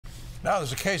Now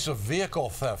there's a case of vehicle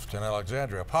theft in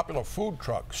Alexandria. A popular food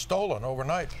truck stolen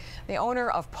overnight. The owner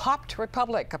of Popped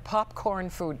Republic, a popcorn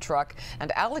food truck,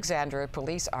 and Alexandria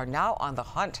police are now on the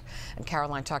hunt. And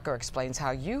Caroline Tucker explains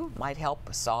how you might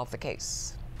help solve the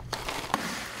case.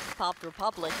 Popped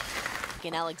Republic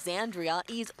in Alexandria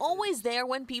is always there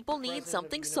when people need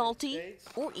something salty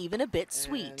or even a bit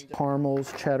sweet.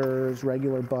 Caramels, cheddars,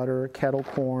 regular butter, kettle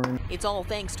corn. It's all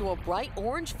thanks to a bright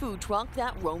orange food truck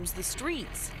that roams the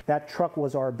streets. That truck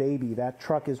was our baby. That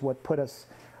truck is what put us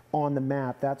on the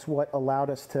map. That's what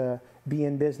allowed us to be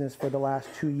in business for the last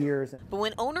 2 years. But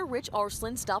when owner Rich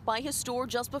Arslan stopped by his store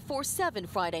just before 7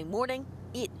 Friday morning,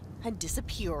 it had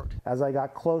disappeared. As I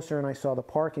got closer and I saw the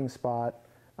parking spot,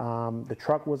 the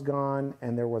truck was gone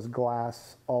and there was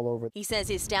glass all over. He says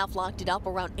his staff locked it up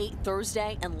around 8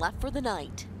 Thursday and left for the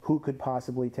night. Who could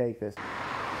possibly take this?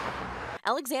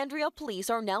 Alexandria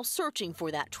police are now searching for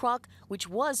that truck, which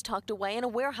was tucked away in a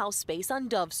warehouse space on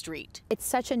Dove Street. It's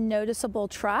such a noticeable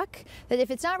truck that if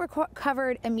it's not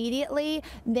recovered immediately,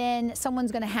 then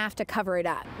someone's going to have to cover it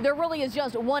up. There really is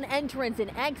just one entrance and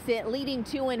exit leading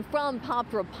to and from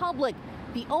Popped Republic.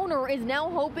 The owner is now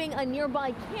hoping a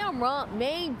nearby camera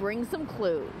may bring some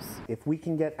clues. If we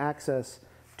can get access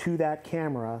to that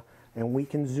camera and we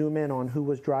can zoom in on who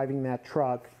was driving that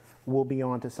truck, we'll be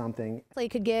onto something. It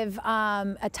could give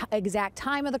exact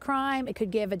time of the crime. It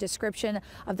could give a description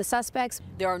of the suspects.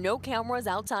 There are no cameras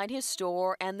outside his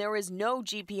store and there is no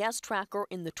GPS tracker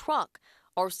in the truck.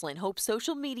 Arslan hopes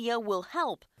social media will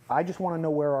help. I just want to know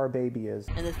where our baby is.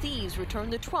 And the thieves return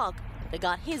the truck that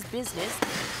got his business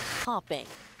popping.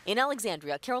 In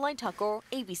Alexandria, Caroline Tucker,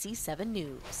 ABC 7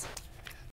 News.